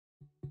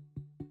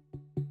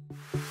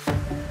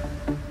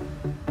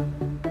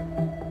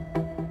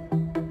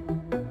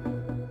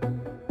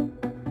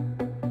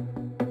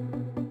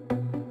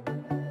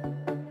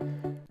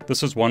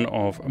This is one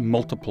of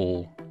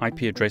multiple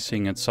IP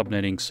addressing and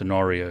subnetting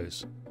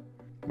scenarios.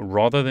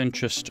 Rather than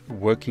just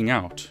working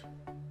out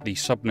the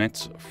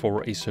subnets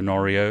for a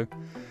scenario,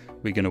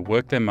 we're going to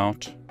work them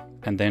out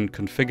and then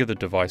configure the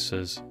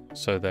devices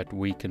so that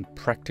we can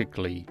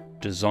practically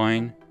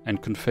design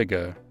and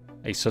configure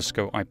a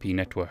Cisco IP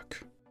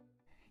network.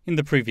 In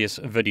the previous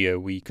video,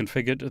 we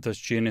configured this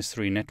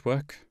GNS3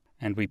 network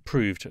and we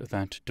proved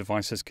that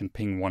devices can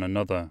ping one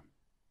another.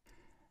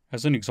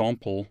 As an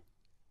example,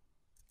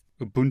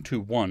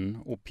 Ubuntu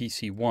 1 or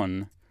PC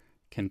 1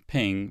 can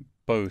ping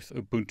both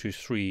Ubuntu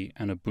 3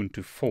 and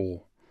Ubuntu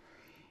 4.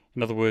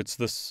 In other words,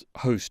 this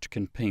host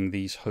can ping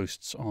these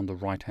hosts on the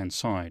right-hand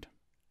side.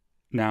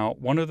 Now,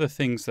 one of the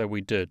things that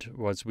we did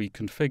was we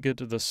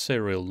configured the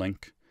serial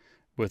link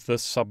with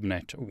this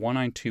subnet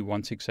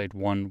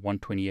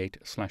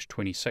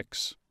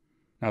 192.168.1.128/26.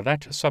 Now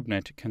that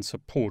subnet can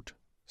support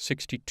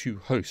 62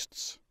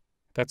 hosts.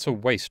 That's a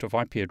waste of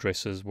IP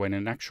addresses when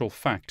in actual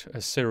fact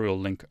a serial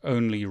link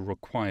only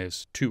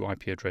requires 2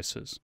 IP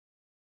addresses.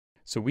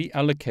 So we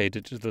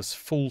allocated this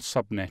full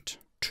subnet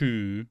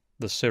to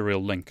the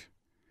serial link.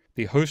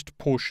 The host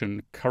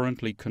portion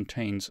currently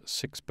contains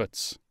 6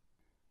 bits.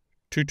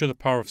 2 to the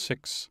power of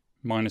 6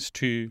 minus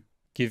 2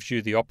 gives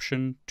you the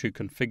option to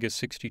configure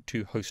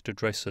 62 host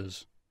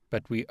addresses,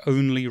 but we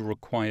only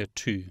require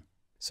 2.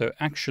 So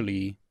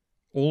actually,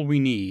 all we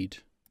need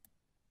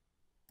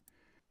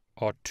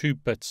are 2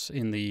 bits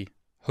in the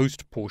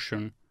host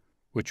portion,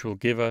 which will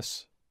give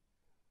us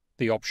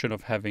the option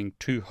of having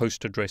 2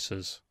 host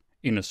addresses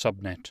in a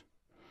subnet.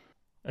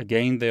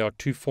 Again, there are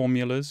 2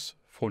 formulas.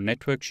 For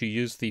networks, you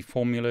use the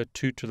formula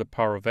 2 to the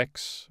power of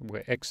x,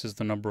 where x is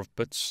the number of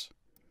bits.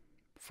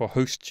 For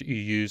hosts, you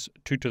use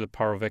 2 to the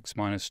power of x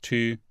minus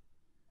 2,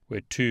 where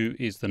 2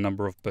 is the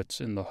number of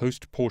bits in the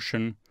host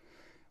portion.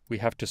 We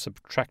have to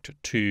subtract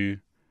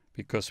 2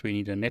 because we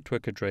need a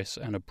network address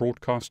and a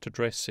broadcast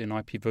address in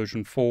IP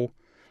version 4.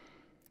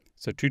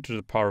 So 2 to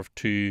the power of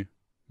 2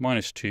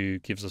 minus 2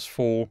 gives us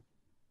 4,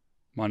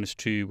 minus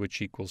 2,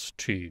 which equals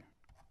 2.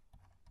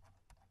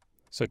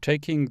 So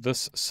taking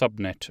this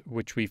subnet,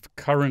 which we've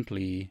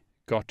currently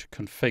got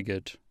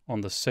configured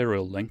on the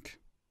serial link,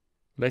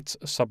 let's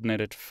subnet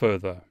it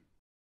further.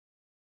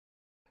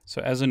 So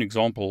as an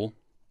example,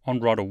 on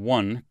router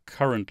 1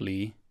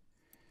 currently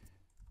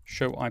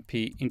show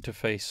IP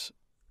interface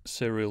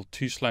serial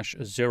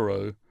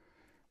 2/0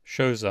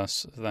 shows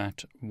us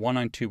that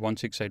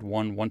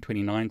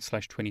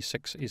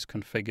 192.168.1.129/26 is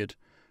configured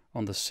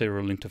on the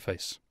serial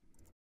interface.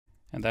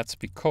 And that's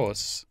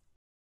because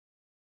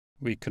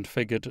we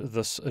configured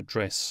this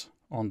address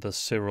on the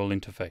serial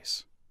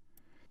interface.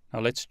 Now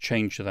let's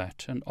change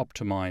that and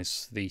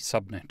optimize the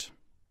subnet.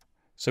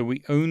 So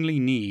we only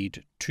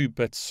need 2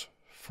 bits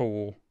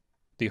for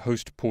the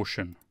host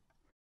portion.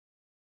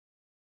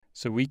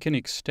 So we can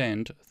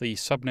extend the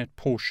subnet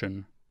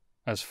portion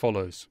as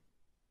follows.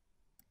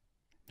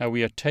 Now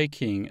we are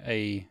taking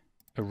a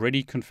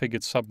already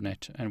configured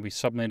subnet and we're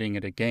subnetting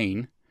it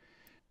again.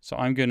 So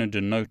I'm going to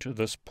denote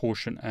this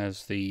portion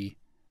as the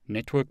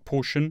network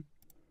portion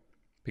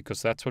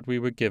because that's what we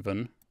were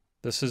given.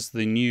 This is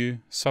the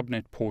new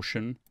subnet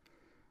portion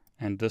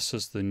and this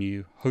is the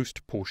new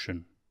host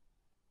portion.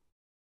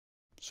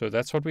 So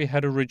that's what we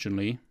had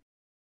originally.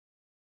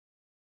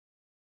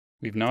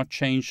 We've now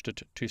changed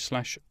it to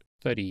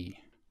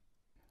 /30.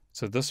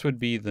 So this would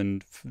be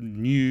the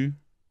new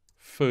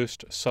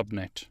first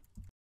subnet.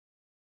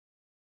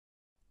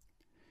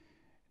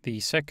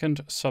 The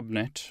second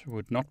subnet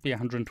would not be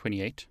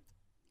 128.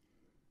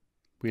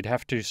 We'd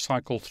have to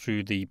cycle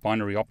through the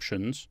binary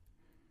options.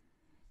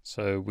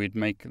 So we'd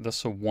make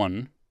this a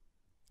 1,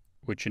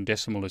 which in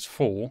decimal is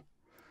 4.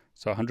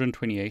 So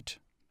 128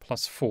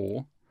 plus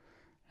 4.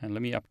 And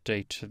let me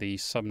update the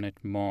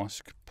subnet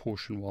mask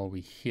portion while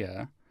we're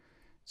here.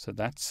 So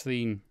that's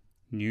the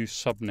new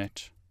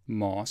subnet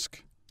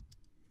mask.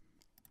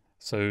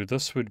 So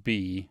this would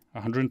be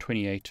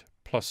 128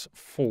 plus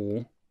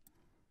 4,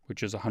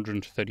 which is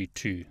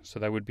 132. So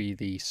that would be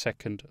the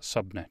second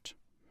subnet.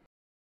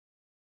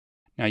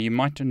 Now you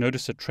might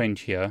notice a trend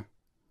here.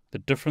 The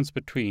difference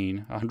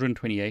between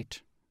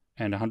 128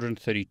 and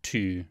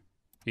 132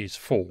 is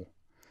 4.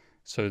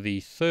 So the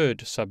third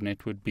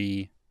subnet would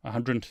be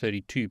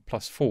 132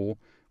 plus 4,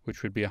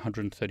 which would be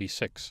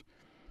 136.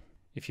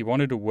 If you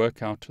wanted to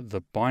work out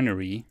the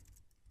binary,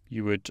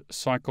 you would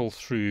cycle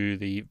through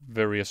the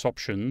various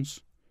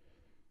options.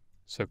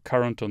 So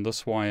current on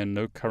this wire,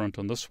 no current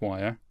on this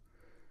wire.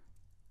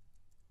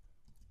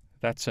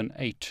 That's an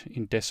 8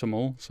 in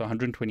decimal. So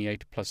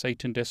 128 plus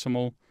 8 in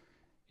decimal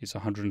is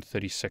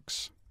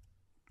 136.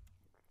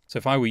 So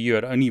if I were you,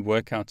 I'd only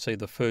work out, say,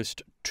 the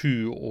first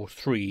 2 or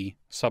 3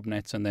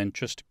 subnets and then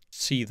just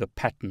see the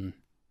pattern.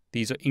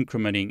 These are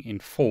incrementing in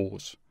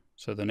 4s.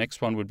 So the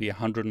next one would be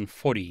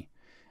 140.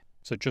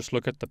 So just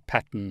look at the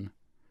pattern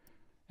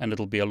and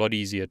it'll be a lot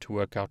easier to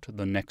work out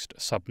the next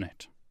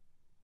subnet.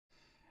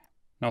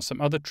 Now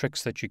some other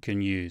tricks that you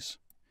can use.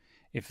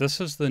 If this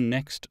is the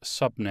next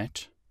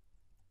subnet,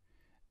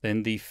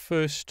 then the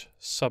first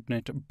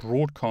subnet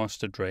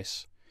broadcast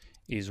address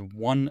is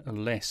 1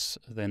 less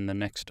than the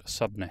next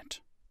subnet.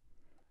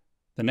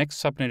 The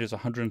next subnet is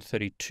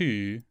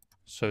 132,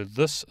 so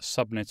this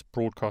subnet's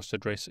broadcast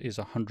address is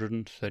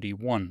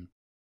 131.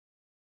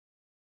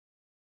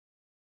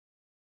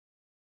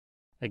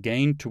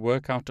 Again, to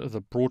work out the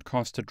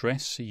broadcast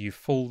address, you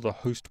fill the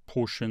host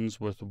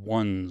portions with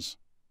 1s.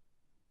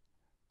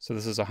 So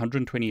this is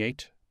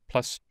 128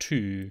 plus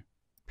 2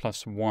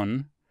 plus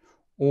 1,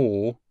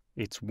 or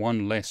it's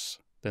 1 less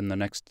than the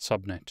next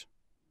subnet.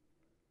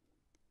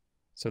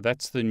 So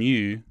that's the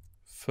new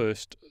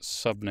first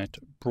subnet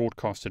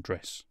broadcast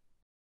address.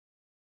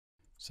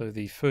 So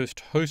the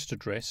first host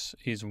address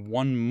is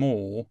 1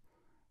 more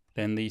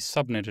than the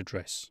subnet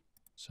address.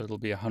 So it'll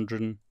be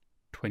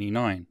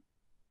 129.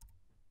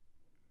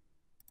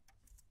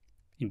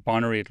 In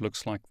binary, it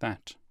looks like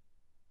that.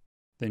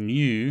 The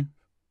new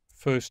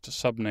first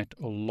subnet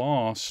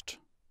last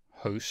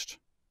host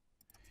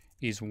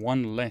is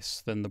 1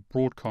 less than the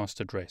broadcast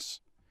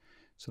address.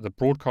 So the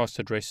broadcast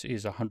address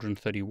is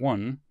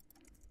 131.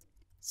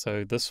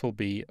 So this will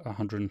be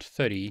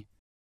 130.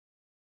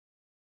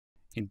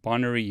 In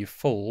binary, you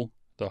fill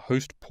the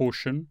host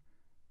portion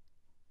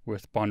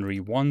with binary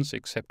 1s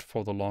except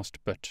for the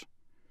last bit.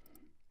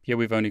 Here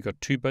we've only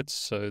got 2 bits,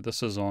 so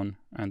this is on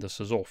and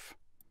this is off.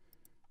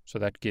 So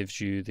that gives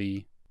you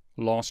the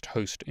last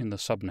host in the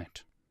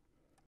subnet.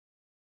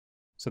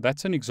 So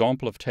that's an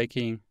example of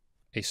taking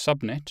a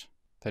subnet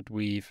that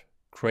we've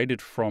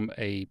created from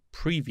a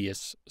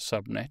previous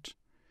subnet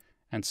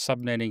and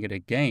subnetting it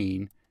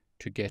again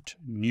to get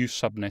new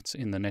subnets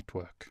in the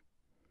network.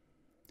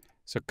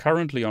 So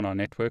currently on our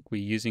network,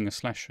 we're using a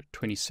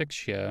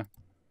 /26 here.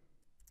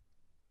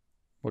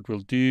 What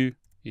we'll do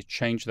is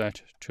change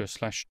that to a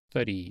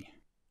 /30,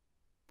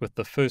 with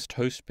the first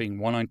host being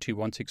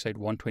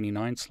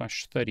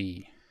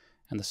 192.168.129/30,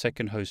 and the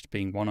second host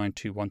being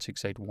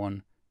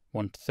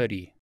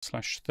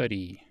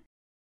 192.168.130/30.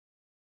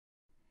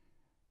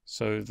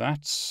 So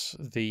that's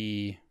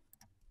the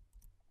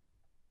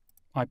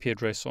IP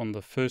address on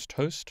the first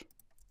host,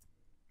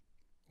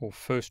 or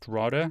first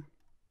router.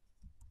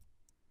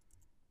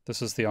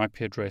 This is the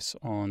IP address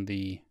on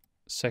the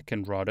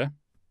second router.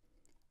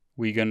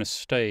 We're going to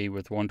stay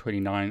with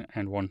 129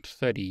 and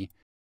 130,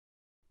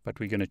 but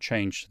we're going to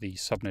change the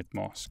subnet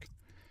mask.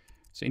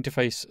 So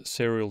interface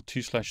serial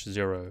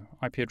 2/0,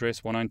 IP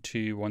address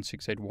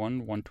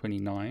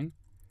 192.168.1.129,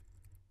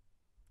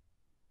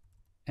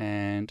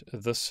 and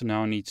this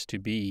now needs to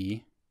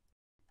be,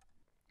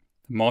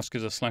 the mask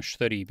is a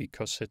 /30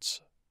 because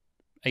it's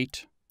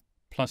 8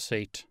 plus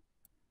 8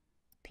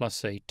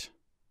 plus 8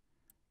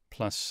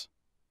 plus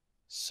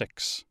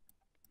 6.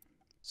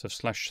 So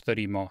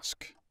 /30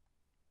 mask.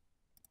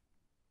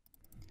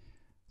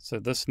 So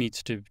this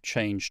needs to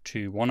change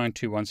to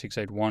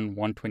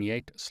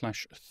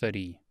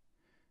 192.168.1.128/30.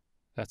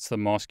 That's the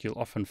mask you'll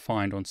often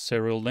find on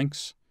serial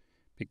links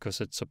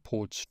because it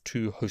supports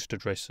 2 host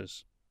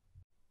addresses.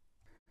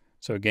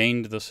 So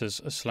again, this is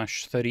a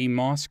 /30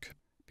 mask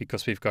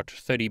because we've got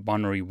 30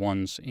 binary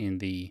 1s in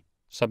the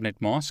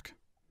subnet mask.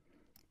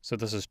 So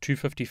this is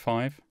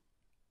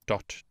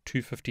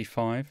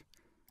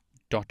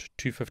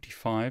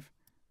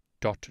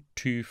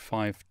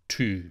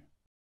 255.255.255.252.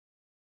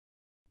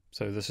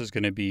 So this is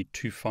going to be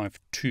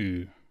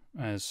 252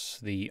 as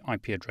the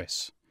IP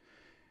address.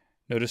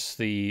 Notice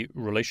the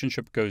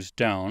relationship goes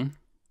down.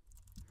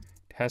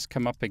 It has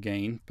come up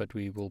again, but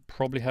we will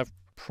probably have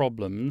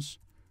problems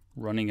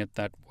running it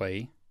that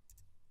way.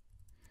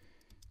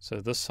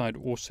 So this side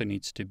also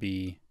needs to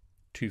be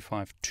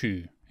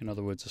 252, in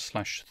other words, a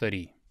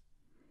 /30.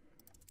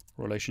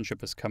 Relationship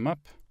has come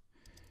up.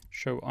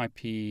 Show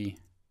IP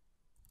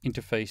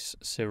interface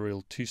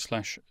serial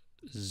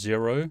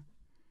 2/0.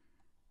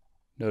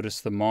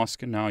 Notice the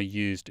mask now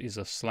used is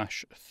a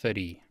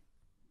 /30.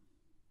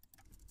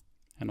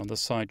 And on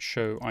this side,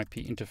 show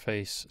IP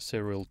interface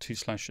serial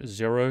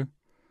 2/0.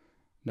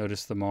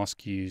 Notice the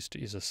mask used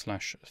is a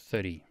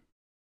 /30.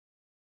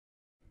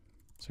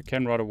 So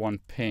can router 1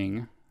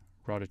 ping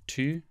router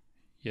 2?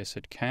 Yes,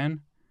 it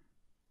can.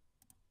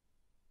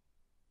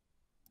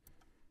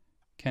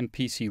 Can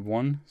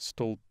PC1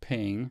 still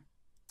ping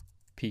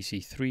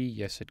PC3?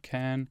 Yes, it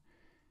can.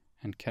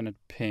 And can it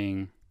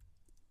ping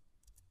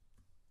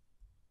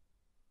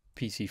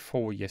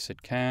PC4? Yes,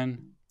 it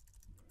can.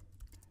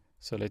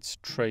 So let's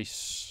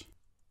trace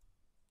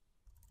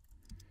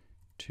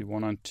to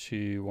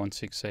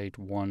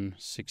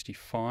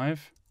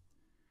 192.168.165.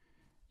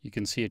 You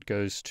can see it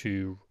goes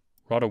to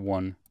router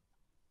 1,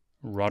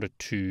 router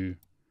 2,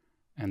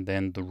 and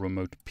then the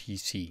remote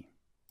PC.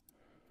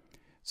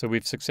 So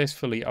we've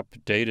successfully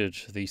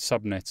updated the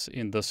subnets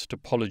in this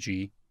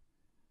topology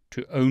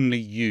to only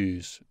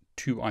use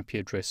 2 IP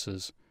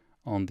addresses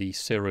on the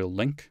serial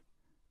link.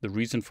 The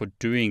reason for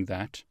doing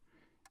that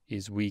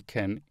is we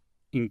can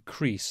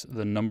increase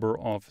the number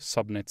of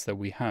subnets that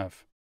we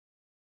have.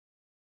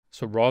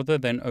 So rather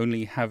than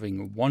only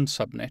having 1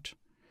 subnet,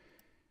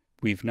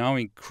 we've now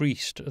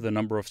increased the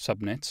number of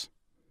subnets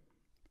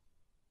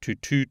to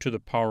 2 to the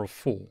power of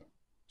 4.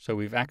 So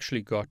we've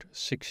actually got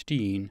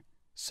 16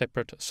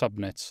 separate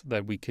subnets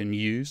that we can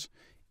use,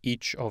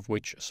 each of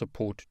which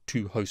support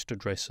 2 host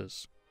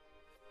addresses.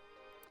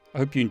 I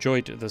hope you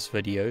enjoyed this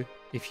video.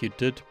 If you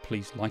did,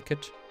 please like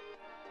it,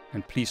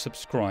 and please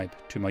subscribe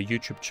to my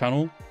YouTube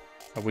channel.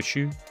 I wish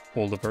you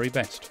all the very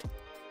best.